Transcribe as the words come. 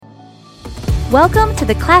Welcome to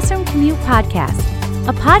the Classroom Commute podcast,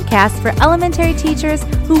 a podcast for elementary teachers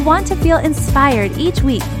who want to feel inspired each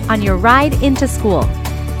week on your ride into school.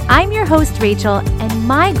 I'm your host, Rachael, and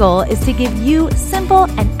my goal is to give you simple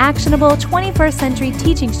and actionable 21st century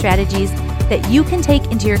teaching strategies that you can take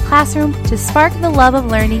into your classroom to spark the love of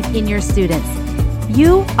learning in your students.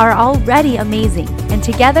 You are already amazing, and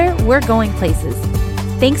together we're going places.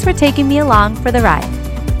 Thanks for taking me along for the ride.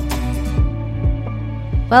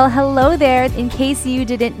 Well, hello there. In case you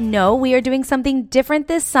didn't know, we are doing something different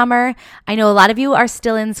this summer. I know a lot of you are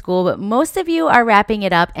still in school, but most of you are wrapping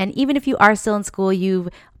it up. And even if you are still in school, you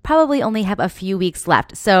probably only have a few weeks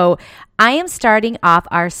left. So I am starting off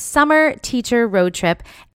our summer teacher road trip.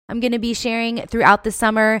 I'm going to be sharing throughout the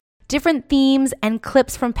summer different themes and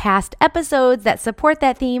clips from past episodes that support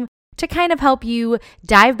that theme to kind of help you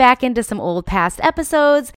dive back into some old past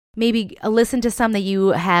episodes, maybe listen to some that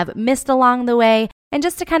you have missed along the way, and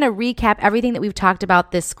just to kind of recap everything that we've talked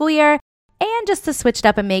about this school year and just to switch it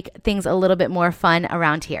up and make things a little bit more fun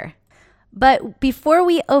around here. But before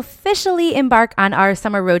we officially embark on our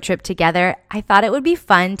summer road trip together, I thought it would be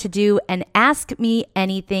fun to do an Ask Me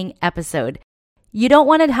Anything episode. You don't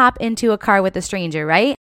want to hop into a car with a stranger,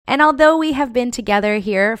 right? And although we have been together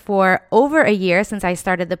here for over a year since I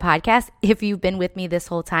started the podcast, if you've been with me this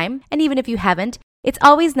whole time, and even if you haven't, it's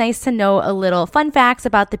always nice to know a little fun facts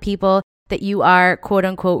about the people that you are quote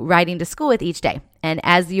unquote riding to school with each day. And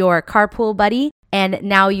as your carpool buddy and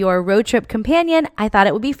now your road trip companion, I thought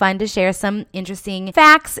it would be fun to share some interesting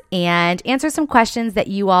facts and answer some questions that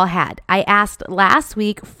you all had. I asked last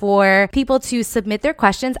week for people to submit their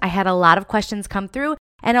questions. I had a lot of questions come through.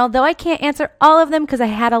 And although I can't answer all of them because I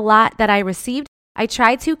had a lot that I received, I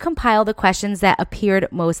tried to compile the questions that appeared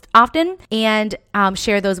most often and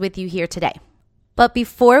share those with you here today. But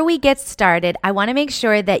before we get started, I want to make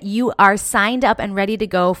sure that you are signed up and ready to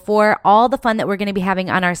go for all the fun that we're going to be having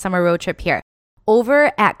on our summer road trip here.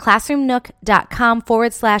 Over at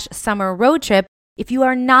classroomnook.com/summer road trip, if you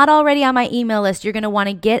are not already on my email list, you're going to want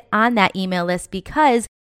to get on that email list because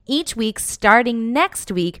each week, starting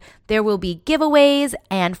next week, there will be giveaways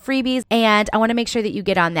and freebies, and I want to make sure that you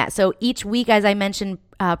get on that. So each week, as I mentioned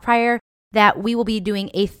prior, that we will be doing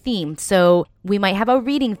a theme. So we might have a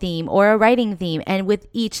reading theme or a writing theme. And with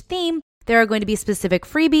each theme, there are going to be specific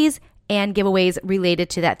freebies and giveaways related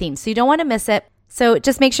to that theme. So you don't want to miss it. So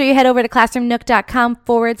just make sure you head over to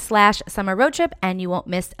classroomnook.com/summer road trip and you won't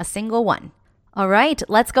miss a single one. All right,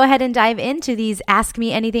 let's go ahead and dive into these Ask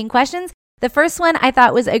Me Anything questions. The first one I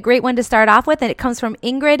thought was a great one to start off with, and it comes from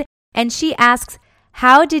Ingrid. And she asks,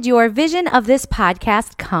 how did your vision of this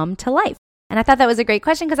podcast come to life? And I thought that was a great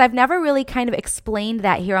question because I've never really kind of explained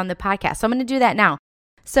that here on the podcast. So I'm going to do that now.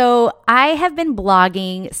 So I have been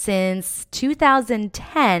blogging since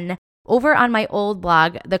 2010 over on my old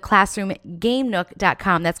blog,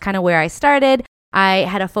 theclassroomgamenook.com. That's kind of where I started. I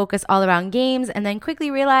had a focus all around games and then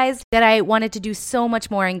quickly realized that I wanted to do so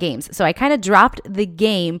much more in games. So I kind of dropped the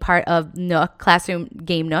game part of Nook, Classroom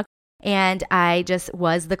Game Nook, and I just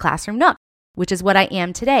was the Classroom Nook, which is what I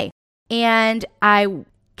am today. And I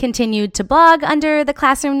continued to blog under the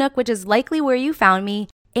Classroom Nook, which is likely where you found me.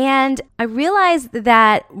 And I realized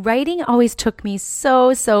that writing always took me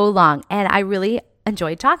so long, and I really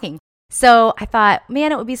enjoyed talking. So I thought,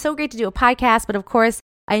 man, it would be so great to do a podcast. But of course,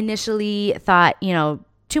 I initially thought,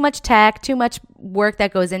 too much tech, too much work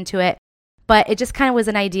that goes into it. But it just kind of was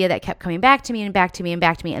an idea that kept coming back to me and back to me and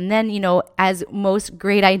back to me. And then, as most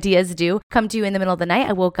great ideas do, come to you in the middle of the night,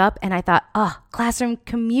 I woke up and I thought, Classroom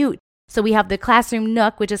Commute. So we have the Classroom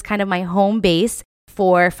Nook, which is kind of my home base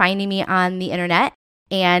for finding me on the internet.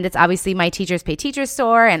 And it's obviously my Teachers Pay Teachers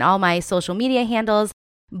store and all my social media handles.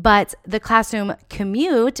 But the Classroom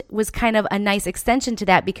Commute was kind of a nice extension to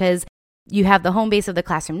that because you have the home base of the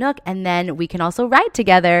Classroom Nook, and then we can also ride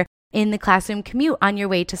together in the Classroom Commute on your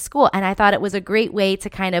way to school. And I thought it was a great way to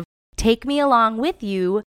kind of take me along with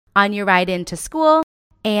you on your ride into school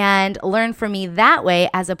and learn from me that way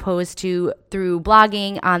as opposed to through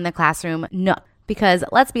blogging on the Classroom Nook. Because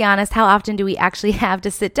let's be honest, how often do we actually have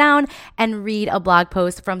to sit down and read a blog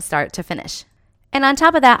post from start to finish? And on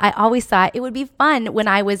top of that, I always thought it would be fun when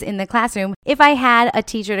I was in the classroom if I had a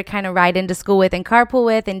teacher to kind of ride into school with and carpool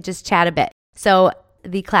with and just chat a bit. So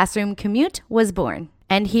the Classroom Commute was born.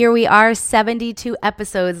 And here we are 72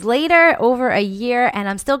 episodes later, over a year, and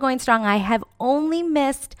I'm still going strong. I have only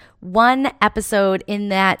missed one episode in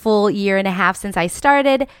that full year and a half since I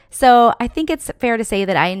started. So I think it's fair to say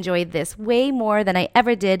that I enjoyed this way more than I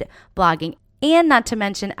ever did blogging. And not to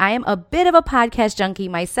mention, I am a bit of a podcast junkie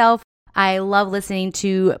myself. I love listening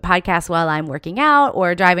to podcasts while I'm working out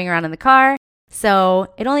or driving around in the car.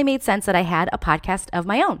 So it only made sense that I had a podcast of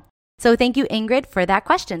my own. So thank you, Ingrid, for that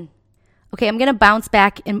question. Okay, I'm going to bounce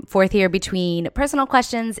back and forth here between personal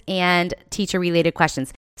questions and teacher-related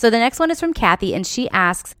questions. So the next one is from Kathy, and she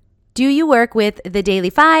asks, do you work with the Daily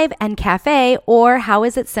 5 and Cafe, or how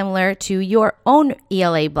is it similar to your own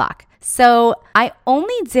ELA block? So I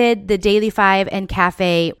only did the Daily 5 and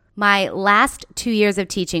Cafe my last 2 years of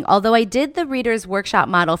teaching, although I did the Reader's Workshop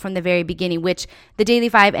model from the very beginning, which the Daily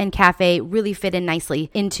 5 and Cafe really fit in nicely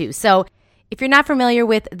into. So if you're not familiar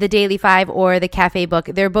with the Daily 5 or the Cafe book,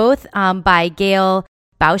 they're both by Gail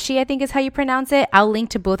Bauschy, I think is how you pronounce it. I'll link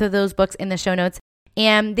to both of those books in the show notes.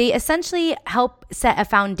 And they essentially help set a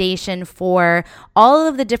foundation for all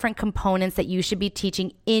of the different components that you should be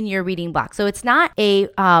teaching in your reading block. So it's not a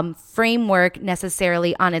framework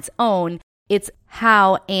necessarily on its own. It's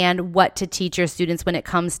how and what to teach your students when it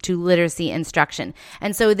comes to literacy instruction.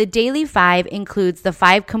 And so the Daily 5 includes the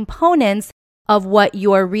 5 components of what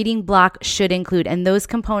your reading block should include. And those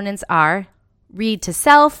components are read to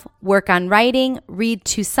self, work on writing, read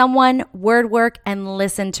to someone, word work, and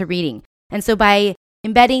listen to reading. And so by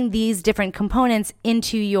embedding these different components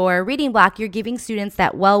into your reading block, you're giving students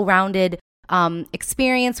that well-rounded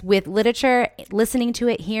experience with literature, listening to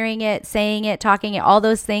it, hearing it, saying it, talking it, all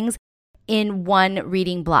those things in one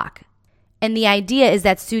reading block. And the idea is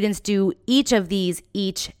that students do each of these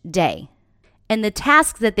each day. And the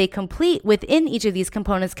tasks that they complete within each of these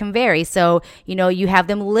components can vary. So, you have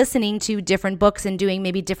them listening to different books and doing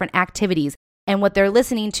maybe different activities. And what they're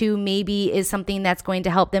listening to maybe is something that's going to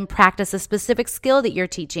help them practice a specific skill that you're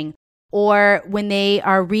teaching. Or when they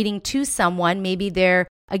are reading to someone, maybe they're,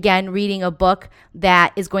 again, reading a book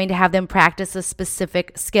that is going to have them practice a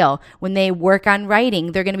specific skill. When they work on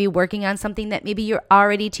writing, they're going to be working on something that maybe you're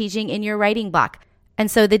already teaching in your writing block. And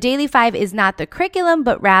so the Daily 5 is not the curriculum,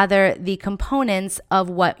 but rather the components of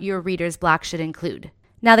what your reader's block should include.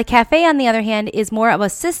 Now, the Cafe, on the other hand, is more of a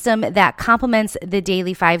system that complements the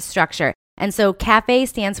Daily 5 structure. And so CAFE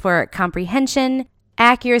stands for comprehension,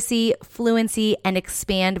 accuracy, fluency, and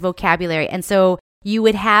expand vocabulary. And so you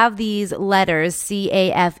would have these letters,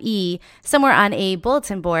 CAFE, somewhere on a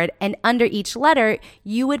bulletin board, and under each letter,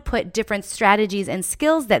 you would put different strategies and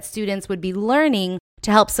skills that students would be learning to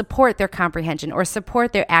help support their comprehension or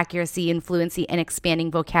support their accuracy and fluency and expanding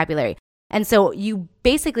vocabulary. And so you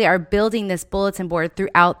basically are building this bulletin board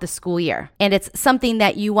throughout the school year. And it's something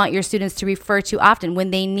that you want your students to refer to often. When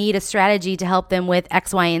they need a strategy to help them with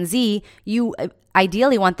X, Y, and Z, you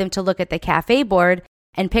ideally want them to look at the CAFE board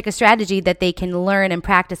and pick a strategy that they can learn and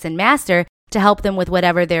practice and master to help them with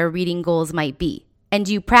whatever their reading goals might be. And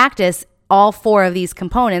you practice all 4 of these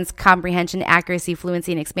components, comprehension, accuracy,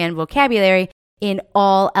 fluency, and expand vocabulary, in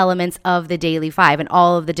all elements of the Daily 5 and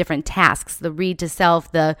all of the different tasks, the read to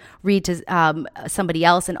self, the read to somebody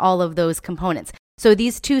else, and all of those components. So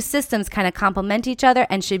these 2 systems kind of complement each other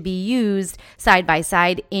and should be used side by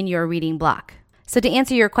side in your reading block. So to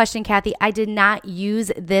answer your question, Kathy, I did not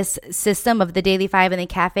use this system of the Daily 5 and the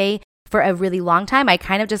Cafe for a really long time. I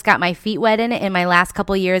kind of just got my feet wet in it in my last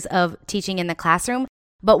couple years of teaching in the classroom.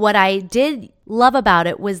 But what I did love about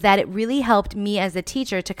it was that it really helped me as a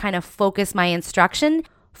teacher to kind of focus my instruction.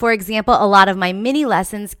 For example, a lot of my mini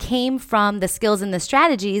lessons came from the skills and the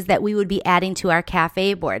strategies that we would be adding to our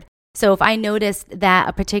CAFE board. So if I noticed that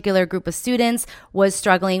a particular group of students was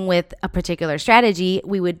struggling with a particular strategy,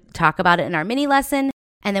 we would talk about it in our mini lesson,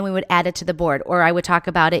 and then we would add it to the board. Or I would talk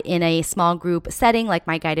about it in a small group setting like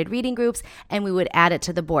my guided reading groups, and we would add it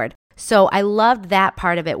to the board. So I loved that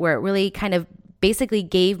part of it where it really kind of basically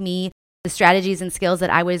gave me the strategies and skills that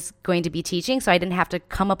I was going to be teaching, so I didn't have to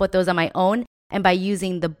come up with those on my own. And by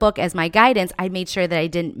using the book as my guidance, I made sure that I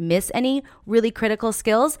didn't miss any really critical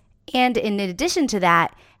skills. And in addition to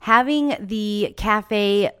that, having the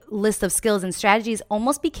CAFE list of skills and strategies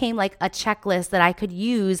almost became like a checklist that I could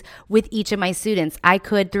use with each of my students. I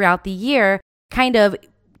could, throughout the year, kind of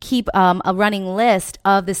keep a running list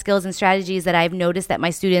of the skills and strategies that I've noticed that my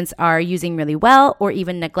students are using really well or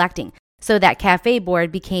even neglecting. So that CAFE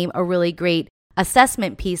board became a really great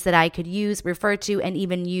assessment piece that I could use, refer to, and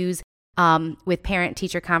even use with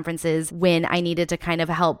parent-teacher conferences when I needed to kind of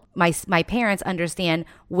help my parents understand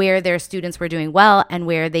where their students were doing well and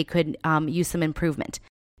where they could use some improvement.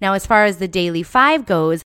 Now, as far as the Daily 5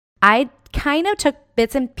 goes, I kind of took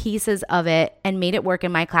bits and pieces of it and made it work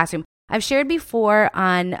in my classroom. I've shared before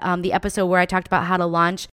on the episode where I talked about how to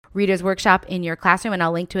launch Reader's Workshop in your classroom, and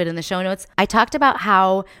I'll link to it in the show notes. I talked about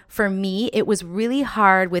how, for me, it was really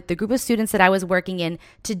hard with the group of students that I was working in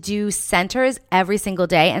to do centers every single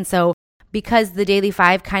day. And so because the Daily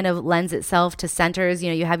 5 kind of lends itself to centers,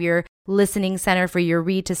 you have your listening center for your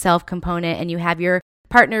read to self component, and you have your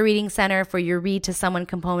partner reading center for your read to someone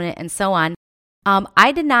component, and so on.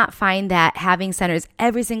 I did not find that having centers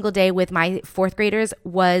every single day with my fourth graders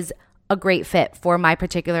was a great fit for my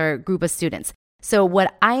particular group of students. So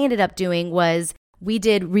what I ended up doing was we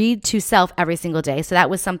did read to self every single day. So that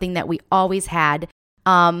was something that we always had.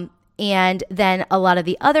 And then a lot of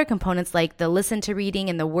the other components like the listen to reading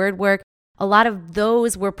and the word work, a lot of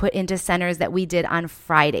those were put into centers that we did on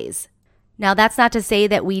Fridays. Now, that's not to say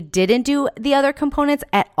that we didn't do the other components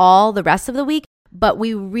at all the rest of the week, but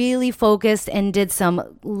we really focused and did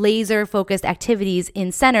some laser focused activities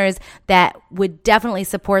in centers that would definitely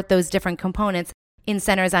support those different components in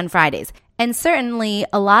centers on Fridays. And certainly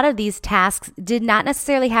a lot of these tasks did not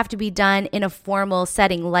necessarily have to be done in a formal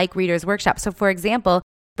setting like Reader's Workshop. So for example,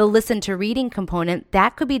 the listen to reading component,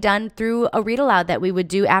 that could be done through a read aloud that we would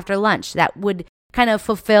do after lunch that would kind of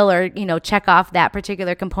fulfill or, check off that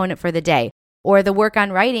particular component for the day. Or the work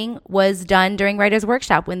on writing was done during Writer's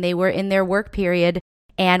Workshop when they were in their work period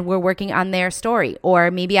and were working on their story.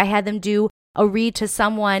 Or maybe I had them do a read to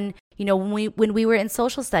someone, when we were in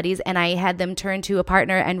social studies and I had them turn to a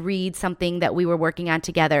partner and read something that we were working on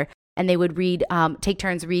together, and they would take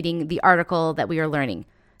turns reading the article that we were learning.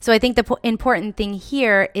 So I think the important thing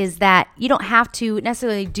here is that you don't have to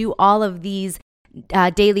necessarily do all of these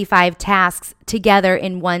daily 5 tasks together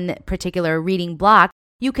in one particular reading block.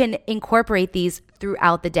 You can incorporate these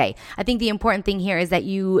throughout the day. I think the important thing here is that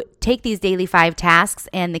you take these daily 5 tasks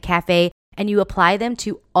and the cafe and you apply them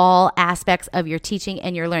to all aspects of your teaching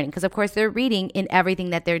and your learning. Because of course they're reading in everything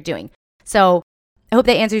that they're doing. So I hope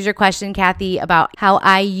that answers your question, Kathy, about how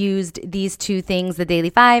I used these 2 things, the daily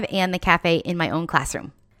 5 and the cafe, in my own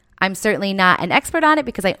classroom. I'm certainly not an expert on it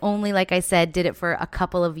because I only, like I said, did it for a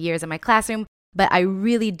couple of years in my classroom, but I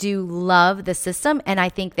really do love the system. And I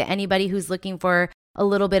think that anybody who's looking for a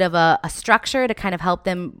little bit of a structure to kind of help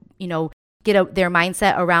them, get their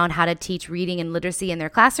mindset around how to teach reading and literacy in their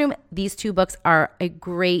classroom, these 2 books are a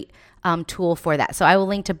great tool for that. So I will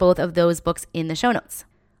link to both of those books in the show notes.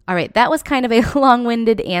 All right, that was kind of a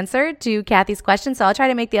long-winded answer to Kathy's question, so I'll try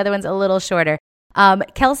to make the other ones a little shorter.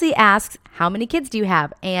 Kelsey asks, how many kids do you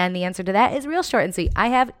have? And the answer to that is real short and sweet. I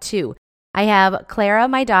have 2. I have Clara,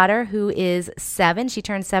 my daughter, who is 7. She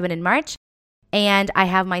turned 7 in March. And I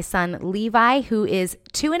have my son, Levi, who is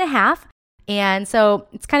 2.5. And so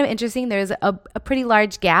it's kind of interesting. There's a pretty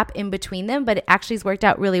large gap in between them, but it actually has worked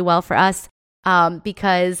out really well for us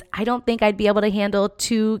because I don't think I'd be able to handle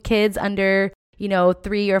 2 kids under,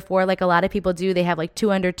 3 or 4 like a lot of people do. They have like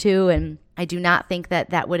 2 under 2. And I do not think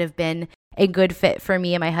that would have been a good fit for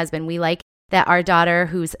me and my husband. We like that our daughter,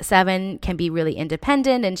 who's 7, can be really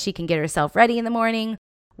independent and she can get herself ready in the morning.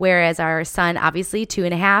 Whereas our son, obviously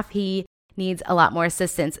 2.5, he needs a lot more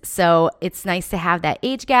assistance. So it's nice to have that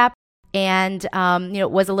age gap. And,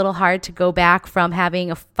 it was a little hard to go back from having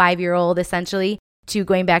a 5-year-old essentially to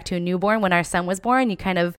going back to a newborn. When our son was born, you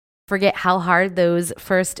kind of forget how hard those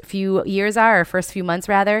first few years are, or first few months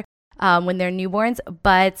rather, when they're newborns.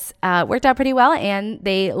 But worked out pretty well, and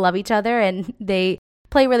they love each other and they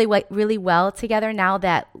play really well together now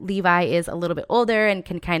that Levi is a little bit older and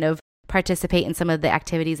can kind of participate in some of the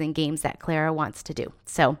activities and games that Clara wants to do.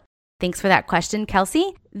 So thanks for that question,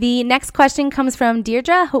 Kelsey. The next question comes from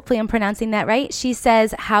Deirdre. Hopefully I'm pronouncing that right. She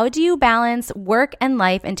says, how do you balance work and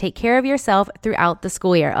life and take care of yourself throughout the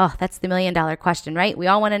school year? Oh, that's the $1 million question, right? We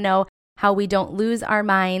all want to know how we don't lose our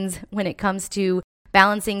minds when it comes to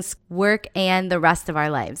balancing work and the rest of our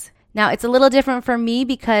lives. Now, it's a little different for me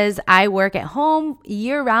because I work at home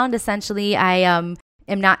year round. Essentially, I am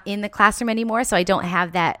not in the classroom anymore, so I don't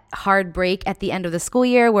have that hard break at the end of the school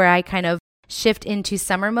year where I kind of shift into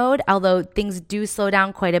summer mode, although things do slow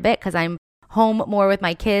down quite a bit because I'm home more with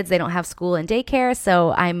my kids. They don't have school and daycare,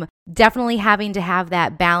 so I'm definitely having to have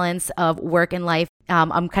that balance of work and life.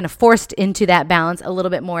 I'm kind of forced into that balance a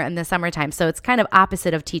little bit more in the summertime, so it's kind of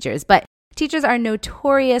opposite of teachers. But teachers are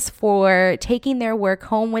notorious for taking their work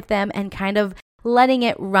home with them and kind of letting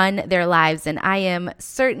it run their lives, and I am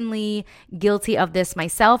certainly guilty of this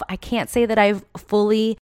myself. I can't say that I've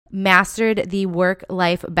fully mastered the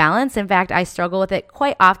work-life balance. In fact, I struggle with it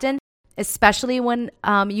quite often, especially when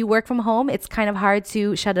you work from home. It's kind of hard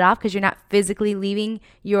to shut it off because you're not physically leaving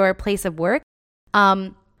your place of work.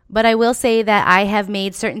 But I will say that I have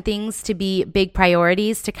made certain things to be big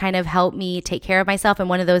priorities to kind of help me take care of myself. And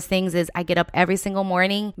one of those things is I get up every single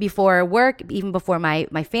morning before work, even before my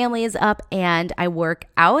family is up, and I work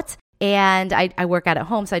out. And I work out at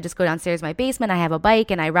home, so I just go downstairs in my basement. I have a bike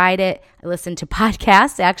and I ride it. I listen to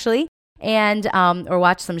podcasts actually, and or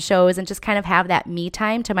watch some shows and just kind of have that me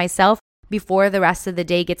time to myself before the rest of the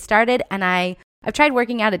day gets started. And I've tried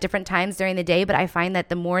working out at different times during the day, but I find that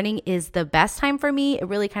the morning is the best time for me. It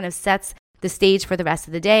really kind of sets the stage for the rest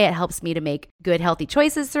of the day. It helps me to make good, healthy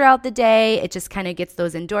choices throughout the day. It just kind of gets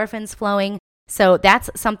those endorphins flowing. So that's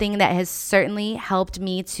something that has certainly helped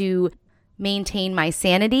me to maintain my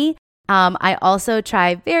sanity. I also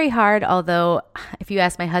try very hard, although if you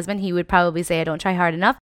ask my husband, he would probably say I don't try hard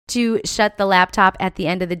enough, to shut the laptop at the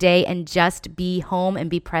end of the day and just be home and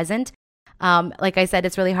be present. Like I said,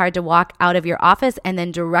 it's really hard to walk out of your office and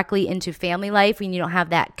then directly into family life when you don't have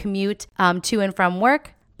that commute to and from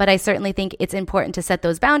work. But I certainly think it's important to set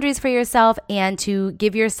those boundaries for yourself and to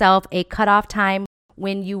give yourself a cutoff time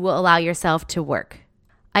when you will allow yourself to work.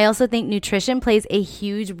 I also think nutrition plays a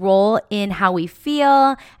huge role in how we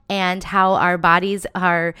feel and how our bodies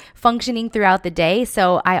are functioning throughout the day.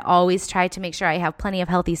 So I always try to make sure I have plenty of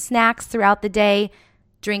healthy snacks throughout the day,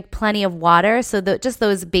 drink plenty of water. So just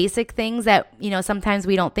those basic things that, sometimes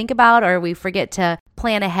we don't think about or we forget to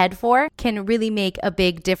plan ahead for can really make a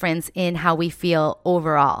big difference in how we feel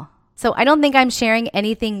overall. So I don't think I'm sharing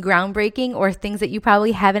anything groundbreaking or things that you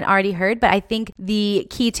probably haven't already heard, but I think the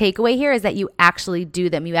key takeaway here is that you actually do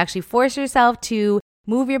them. You actually force yourself to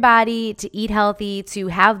move your body, to eat healthy, to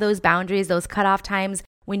have those boundaries, those cutoff times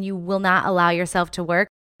when you will not allow yourself to work.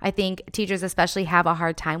 I think teachers especially have a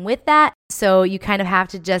hard time with that. So you kind of have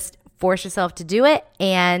to just force yourself to do it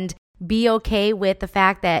and be okay with the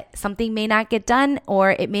fact that something may not get done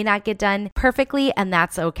or it may not get done perfectly, and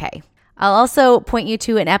that's okay. I'll also point you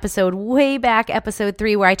to an episode way back, episode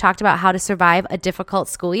 3, where I talked about how to survive a difficult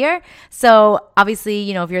school year. So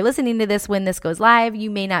obviously, if you're listening to this when this goes live,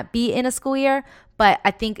 you may not be in a school year, but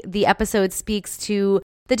I think the episode speaks to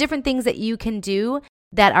the different things that you can do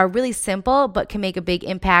that are really simple, but can make a big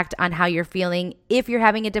impact on how you're feeling if you're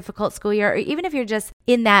having a difficult school year, or even if you're just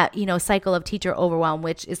in that, cycle of teacher overwhelm,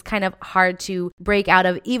 which is kind of hard to break out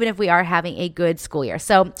of, even if we are having a good school year.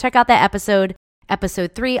 So check out that episode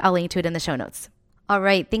 3. I'll link to it in the show notes. All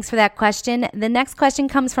right, thanks for that question. The next question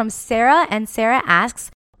comes from Sarah, and Sarah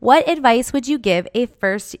asks, what advice would you give a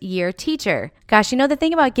first-year teacher? Gosh, the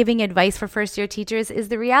thing about giving advice for first-year teachers is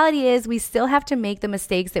the reality is we still have to make the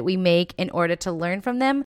mistakes that we make in order to learn from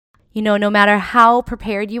them. No matter how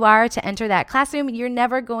prepared you are to enter that classroom, you're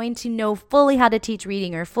never going to know fully how to teach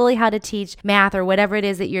reading or fully how to teach math or whatever it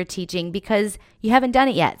is that you're teaching because you haven't done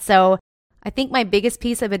it yet. So I think my biggest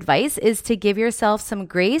piece of advice is to give yourself some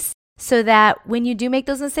grace so that when you do make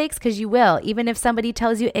those mistakes, because you will, even if somebody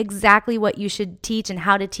tells you exactly what you should teach and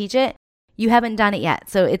how to teach it, you haven't done it yet.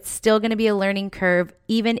 So it's still going to be a learning curve,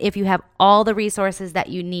 even if you have all the resources that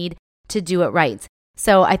you need to do it right.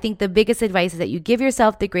 So I think the biggest advice is that you give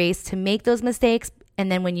yourself the grace to make those mistakes.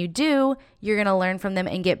 And then when you do, you're going to learn from them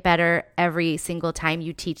and get better every single time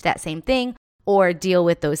you teach that same thing or deal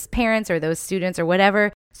with those parents or those students or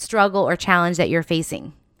whatever struggle or challenge that you're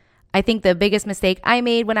facing. I think the biggest mistake I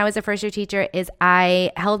made when I was a first year teacher is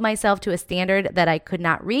I held myself to a standard that I could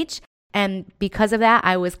not reach. And because of that,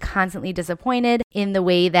 I was constantly disappointed in the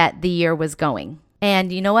way that the year was going.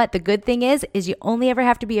 And you know what? The good thing is you only ever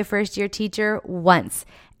have to be a first year teacher once.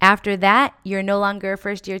 After that, you're no longer a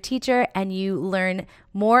first year teacher and you learn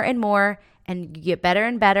more and more and you get better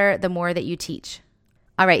and better the more that you teach.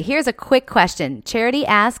 All right, here's a quick question. Charity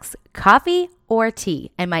asks, coffee or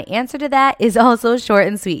tea? And my answer to that is also short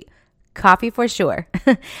and sweet. Coffee for sure.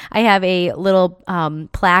 I have a little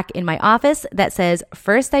plaque in my office that says,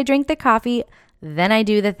 first I drink the coffee, then I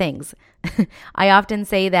do the things. I often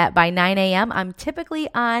say that by 9 a.m., I'm typically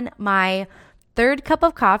on my third cup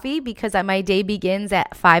of coffee because my day begins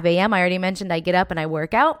at 5 a.m. I already mentioned I get up and I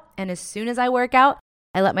work out. And as soon as I work out,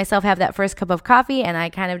 I let myself have that first cup of coffee and I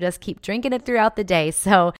kind of just keep drinking it throughout the day.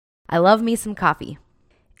 So I love me some coffee.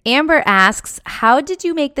 Amber asks, how did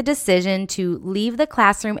you make the decision to leave the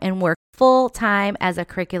classroom and work full-time as a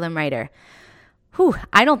curriculum writer?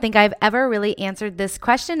 I don't think I've ever really answered this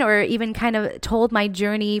question or even kind of told my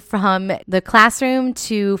journey from the classroom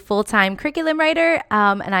to full-time curriculum writer.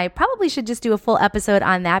 And I probably should just do a full episode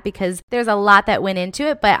on that because there's a lot that went into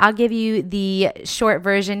it, but I'll give you the short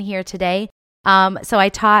version here today. So I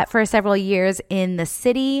taught for several years in the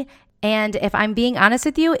city. And if I'm being honest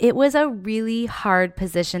with you, it was a really hard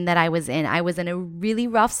position that I was in. I was in a really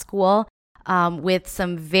rough school with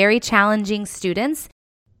some very challenging students.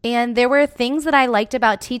 And there were things that I liked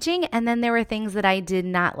about teaching, and then there were things that I did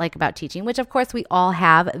not like about teaching, which of course we all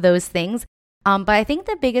have those things. But I think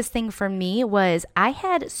the biggest thing for me was I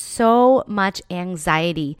had so much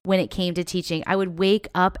anxiety when it came to teaching. I would wake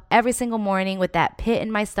up every single morning with that pit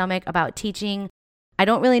in my stomach about teaching. I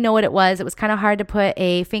don't really know what it was. It was kind of hard to put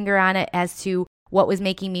a finger on it as to what was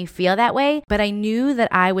making me feel that way, but I knew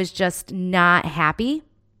that I was just not happy.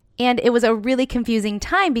 And it was a really confusing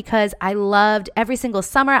time because I loved every single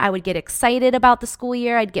summer. I would get excited about the school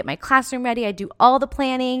year. I'd get my classroom ready. I'd do all the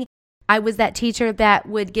planning. I was that teacher that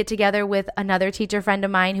would get together with another teacher friend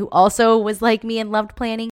of mine who also was like me and loved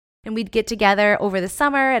planning. And we'd get together over the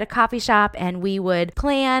summer at a coffee shop and we would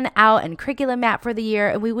plan out and curriculum map for the year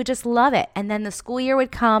and we would just love it. And then the school year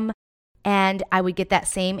would come and I would get that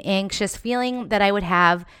same anxious feeling that I would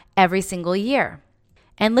have every single year.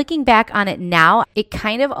 And looking back on it now, it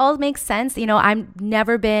kind of all makes sense. I've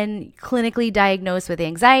never been clinically diagnosed with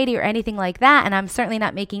anxiety or anything like that. And I'm certainly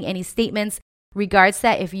not making any statements regards to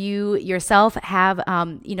that if you yourself have,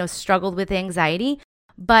 struggled with anxiety.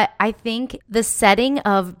 But I think the setting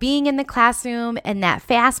of being in the classroom and that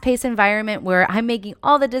fast-paced environment where I'm making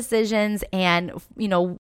all the decisions and,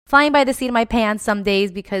 flying by the seat of my pants some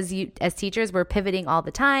days because as teachers, we're pivoting all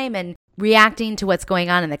the time and reacting to what's going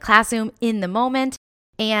on in the classroom in the moment.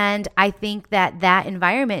 And I think that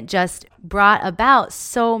environment just brought about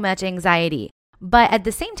so much anxiety. But at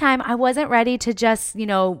the same time, I wasn't ready to just,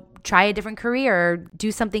 try a different career or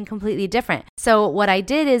do something completely different. So what I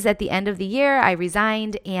did is at the end of the year, I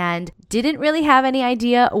resigned and didn't really have any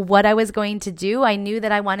idea what I was going to do. I knew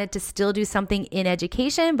that I wanted to still do something in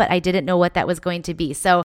education, but I didn't know what that was going to be.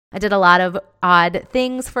 So I did a lot of odd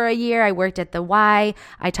things for a year. I worked at the Y.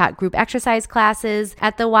 I taught group exercise classes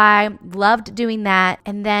at the Y. Loved doing that.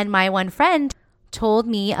 And then my one friend told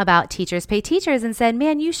me about Teachers Pay Teachers and said,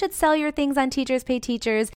 man, you should sell your things on Teachers Pay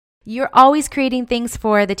Teachers. You're always creating things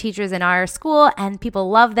for the teachers in our school and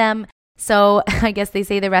people love them. So I guess they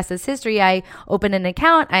say the rest is history. I opened an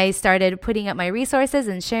account. I started putting up my resources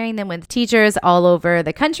and sharing them with teachers all over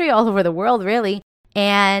the country, all over the world, really.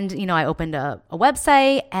 And, I opened a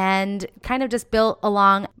website and kind of just built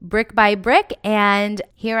along brick by brick. And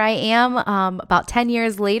here I am about 10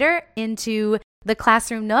 years later into the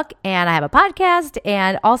Classroom Nook. And I have a podcast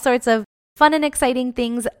and all sorts of fun and exciting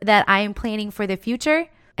things that I am planning for the future.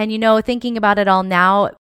 And, thinking about it all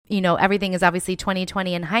now, everything is obviously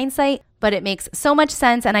 2020 in hindsight, but it makes so much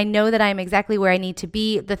sense. And I know that I'm exactly where I need to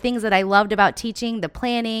be. The things that I loved about teaching, the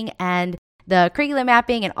planning and the curriculum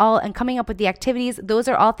mapping and coming up with the activities, those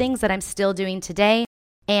are all things that I'm still doing today.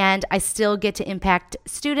 And I still get to impact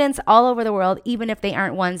students all over the world, even if they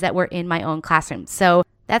aren't ones that were in my own classroom. So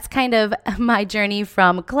that's kind of my journey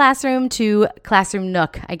from classroom to Classroom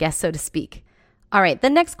Nook, I guess, so to speak. All right, the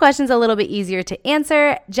next question's a little bit easier to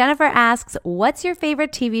answer. Jennifer asks, what's your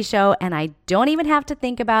favorite TV show? And I don't even have to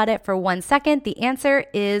think about it for 1 second. The answer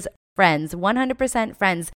is Friends, 100%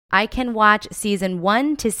 Friends. I can watch season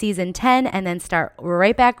 1 to season 10 and then start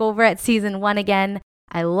right back over at season 1 again.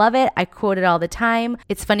 I love it. I quote it all the time.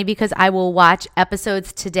 It's funny because I will watch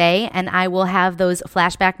episodes today and I will have those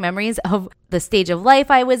flashback memories of the stage of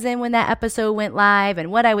life I was in when that episode went live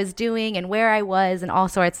and what I was doing and where I was and all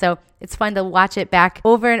sorts. So it's fun to watch it back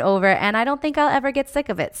over and over and I don't think I'll ever get sick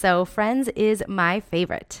of it. So Friends is my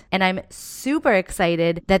favorite. And I'm super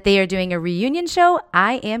excited that they are doing a reunion show.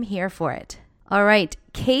 I am here for it. All right.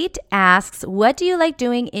 Kate asks, what do you like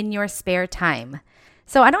doing in your spare time?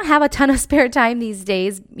 So I don't have a ton of spare time these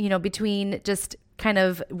days, between just kind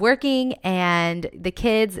of working and the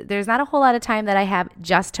kids. There's not a whole lot of time that I have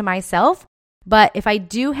just to myself. But if I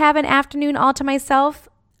do have an afternoon all to myself,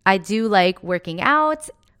 I do like working out.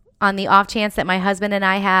 On the off chance that my husband and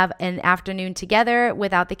I have an afternoon together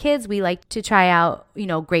without the kids, we like to try out,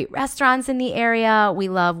 great restaurants in the area. We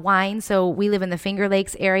love wine. So we live in the Finger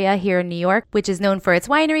Lakes area here in New York, which is known for its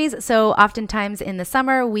wineries. So oftentimes in the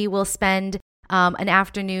summer, we will spend an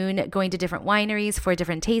afternoon going to different wineries for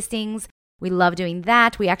different tastings. We love doing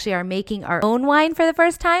that. We actually are making our own wine for the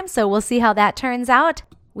first time, so we'll see how that turns out.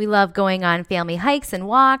 We love going on family hikes and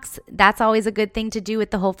walks. That's always a good thing to do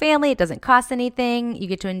with the whole family. It doesn't cost anything. You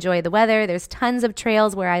get to enjoy the weather. There's tons of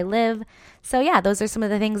trails where I live. So yeah, those are some of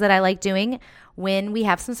the things that I like doing when we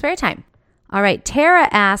have some spare time. All right, Tara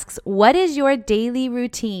asks, what is your daily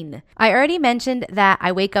routine? I already mentioned that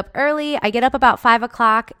I wake up early. I get up about 5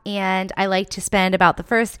 o'clock and I like to spend about the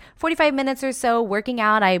first 45 minutes or so working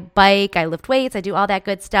out. I bike, I lift weights, I do all that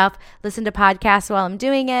good stuff, listen to podcasts while I'm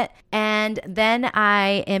doing it. And then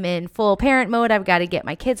I am in full parent mode. I've got to get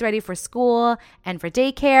my kids ready for school and for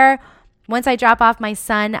daycare. Once I drop off my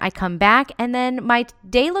son, I come back and then my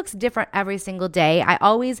day looks different every single day. I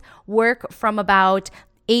always work from about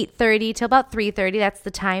 8:30 till about 3:30. That's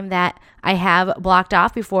the time that I have blocked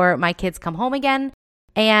off before my kids come home again.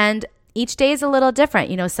 And each day is a little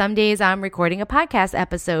different. Some days I'm recording a podcast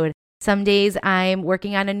episode. Some days I'm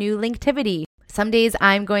working on a new Linktivity. Some days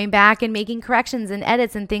I'm going back and making corrections and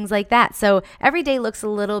edits and things like that. So every day looks a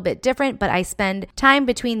little bit different, but I spend time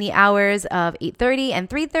between the hours of 8:30 and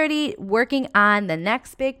 3:30 working on the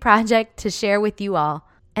next big project to share with you all.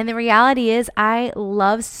 And the reality is I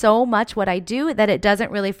love so much what I do that it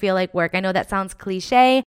doesn't really feel like work. I know that sounds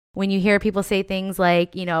cliche when you hear people say things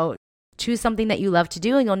like, choose something that you love to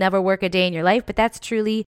do and you'll never work a day in your life. But that's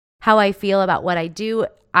truly how I feel about what I do.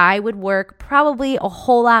 I would work probably a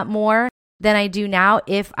whole lot more than I do now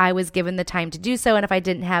if I was given the time to do so and if I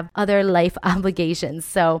didn't have other life obligations.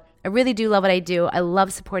 So I really do love what I do. I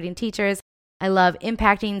love supporting teachers. I love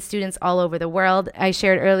impacting students all over the world. I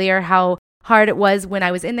shared earlier how hard it was when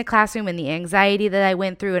I was in the classroom and the anxiety that I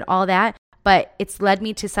went through and all that, but it's led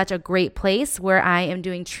me to such a great place where I am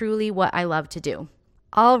doing truly what I love to do.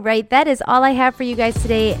 All right, that is all I have for you guys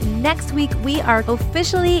today. Next week, we are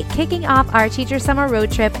officially kicking off our Teacher Summer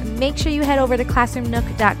Road Trip. Make sure you head over to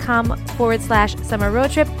classroomnook.com/summer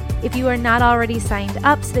road trip if you are not already signed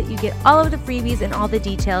up so that you get all of the freebies and all the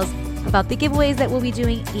details about the giveaways that we'll be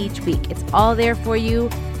doing each week. It's all there for you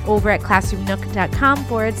over at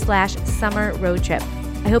classroomnook.com/summer road trip.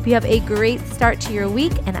 I hope you have a great start to your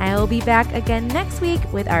week, and I will be back again next week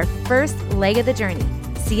with our first leg of the journey.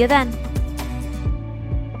 See you then.